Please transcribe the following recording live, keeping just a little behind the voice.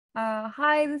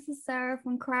Hi, this is Sarah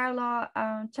from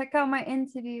CRYALOT. Check out my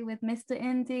interview with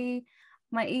Mr.Indie.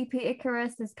 My EP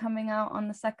Icarus is coming out on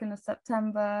the 2nd of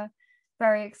September.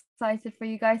 Very excited for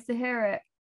you guys to hear it.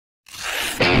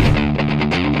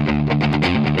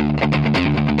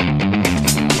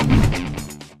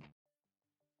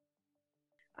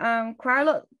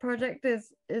 CRYALOT project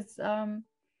is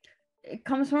it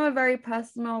comes from a very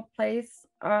personal place.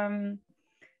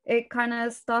 It kind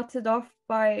of started off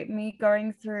by me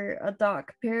going through a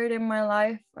dark period in my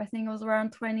life. I think it was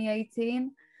around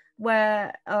 2018,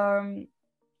 where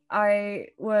I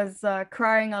was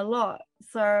crying a lot.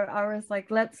 So I was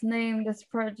like, let's name this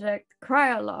project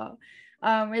CRYALOT.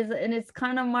 And it's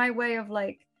kind of my way of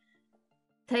like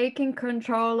taking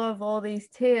control of all these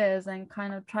tears and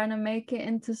kind of trying to make it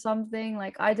into something.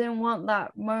 Like, I didn't want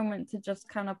that moment to just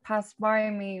kind of pass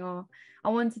by me, or I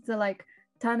wanted to like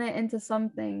turn it into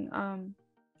something,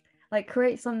 like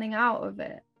create something out of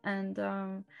it. And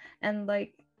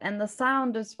the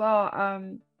sound as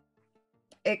well,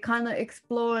 it kind of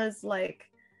explores like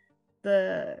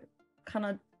the kind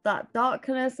of that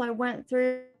darkness I went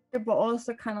through, but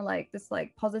also kind of like this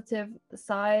like positive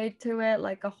side to it,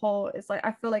 like a whole, it's like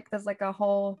I feel like there's like a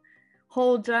whole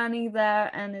journey there,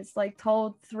 and it's like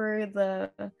told through the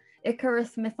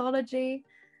Icarus mythology,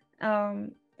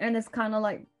 and it's kind of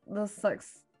like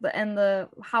the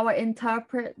how I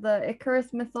interpret the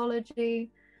Icarus mythology.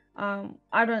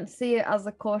 I don't see it as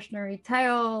a cautionary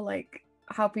tale, like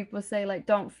how people say like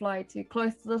don't fly too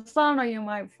close to the sun or you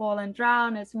might fall and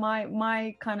drown. It's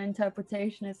my kind of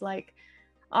interpretation is like,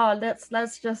 oh,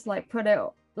 let's just like put it,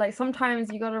 like sometimes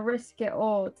you got to risk it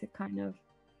all to kind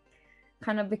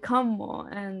of become more.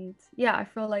 And yeah, I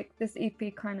feel like this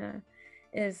EP kind of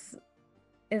is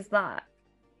that.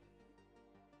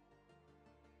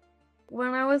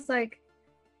 When I was like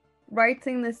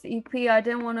writing this EP, I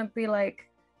didn't want to be like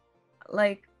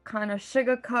kind of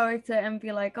sugarcoat it and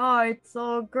be like, oh, it's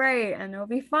all great and it'll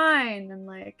be fine, and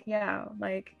like, yeah,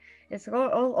 like it's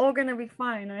all gonna be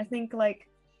fine. I think like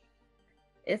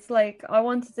it's like I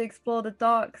wanted to explore the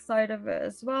dark side of it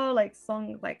as well. Like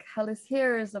song like Hell is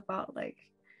Here is about like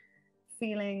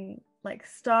feeling like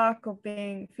stuck or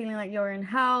feeling like you're in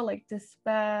hell, like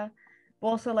despair. But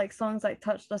also like songs like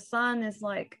Touch the Sun is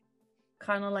like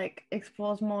kind of like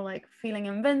explores more like feeling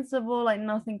invincible, like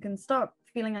nothing can stop,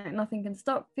 feeling like nothing can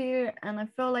stop you. And I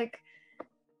feel like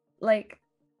like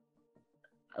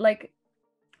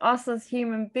us as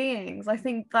human beings, I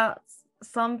think that's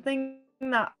something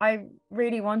that I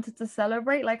really wanted to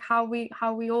celebrate, like how we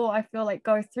all, I feel like,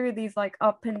 go through these like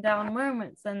up and down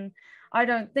moments. And I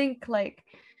don't think like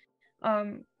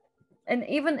and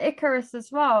even Icarus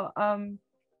as well,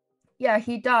 yeah,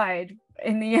 he died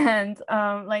in the end.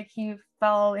 Like he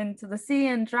fell into the sea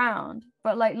and drowned.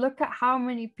 But like, look at how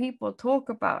many people talk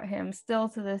about him still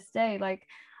to this day. Like,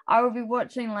 I would be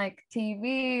watching like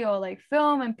TV or like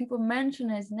film, and people mention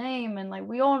his name, and like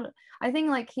we all, I think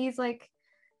like he's like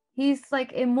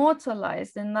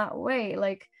immortalized in that way.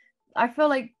 Like, I feel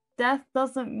like death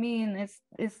doesn't mean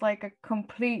it's like a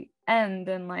complete end,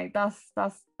 and like that's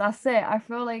it. I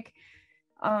feel like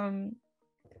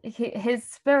his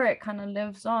spirit kind of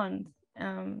lives on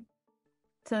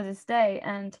to this day.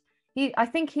 And I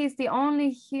think he's the only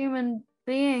human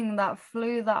being that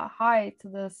flew that high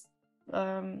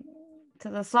um to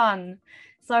the sun.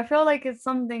 So I feel like it's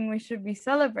something we should be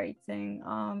celebrating,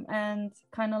 and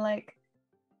kind of like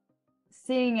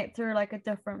seeing it through like a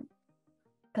different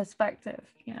perspective.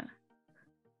 Yeah,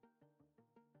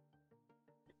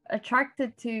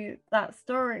 attracted to that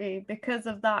story because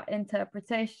of that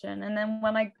interpretation. And then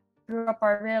when I grew up,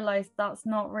 I realized that's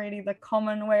not really the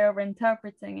common way of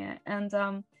interpreting it. And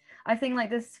I think like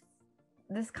this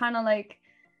kind of like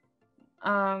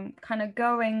kind of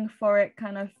going for it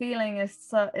kind of feeling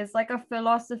is like a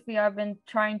philosophy I've been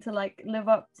trying to like live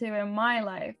up to in my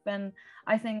life. And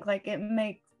I think like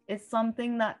it's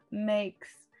something that makes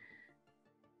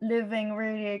living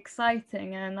really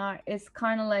exciting. And it's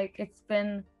kind of like it's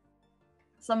been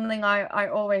something I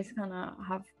always kind of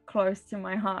have close to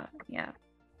my heart. Yeah.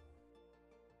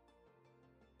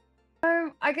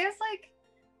 I guess like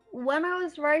when I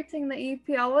was writing the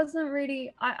EP, I wasn't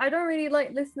really, I don't really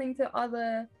like listening to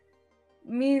other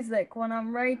music when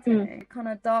I'm writing it. Kind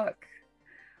of dark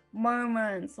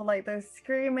moments or like those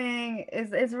screaming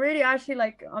is really actually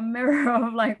like a mirror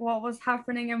of like what was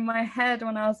happening in my head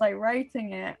when I was like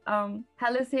writing it.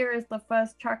 Hell is Here is the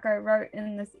first track I wrote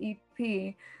in this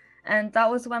EP, and that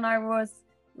was when I was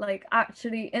like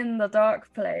actually in the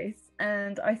dark place.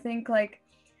 And I think like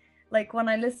like when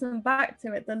I listen back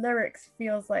to it, the lyrics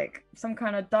feels like some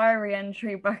kind of diary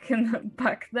entry back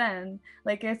then.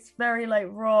 Like it's very like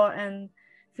raw and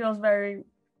feels very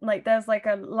like there's like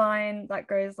a line that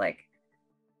goes like,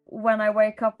 when I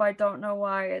wake up, I don't know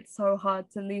why it's so hard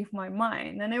to leave my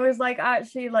mind. And it was like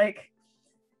actually like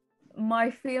my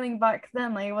feeling back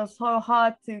then, like it was so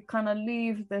hard to kind of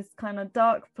leave this kind of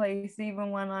dark place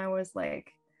even when I was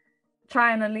like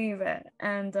trying to leave it.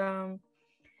 And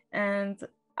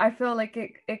I feel like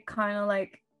it kind of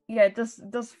like, yeah,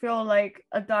 just does feel like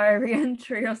a diary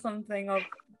entry or something of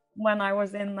when I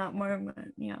was in that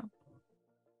moment. Yeah.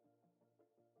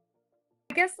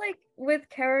 I guess like with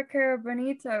Sarah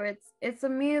Bonito, it's a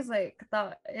music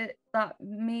that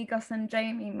me, Gus, and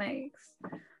Jamie makes.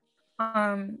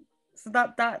 So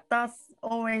that's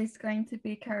always going to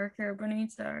be Sarah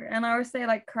Bonito. And I would say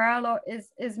like CRYALOT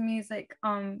is music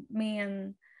me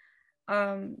and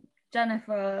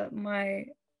Jennifer, my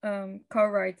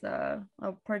co-writer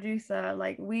or producer,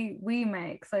 like we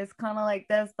make. So it's kind of like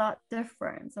there's that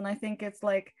difference. And I think it's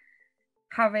like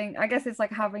I guess it's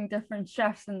like having different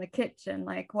chefs in the kitchen.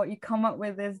 Like what you come up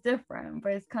with is different,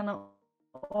 but it's kind of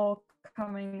all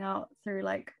coming out through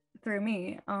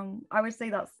me. I would say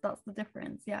that's the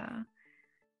difference. Yeah.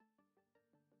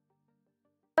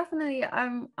 Definitely.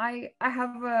 I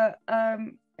have a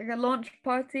launch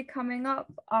party coming up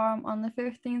on the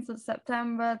 15th of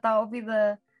September. That will be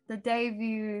the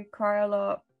debut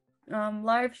CRYALOT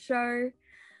live show.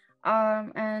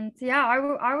 And yeah,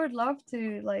 I would love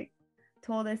to like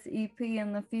tour this EP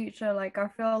in the future. Like I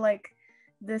feel like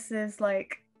this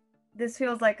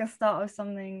feels like a start of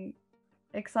something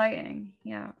exciting.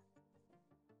 Yeah.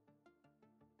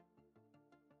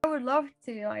 I would love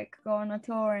to like go on a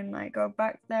tour and like go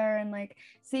back there and like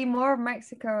see more of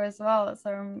Mexico as well.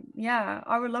 So yeah,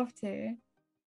 I would love to.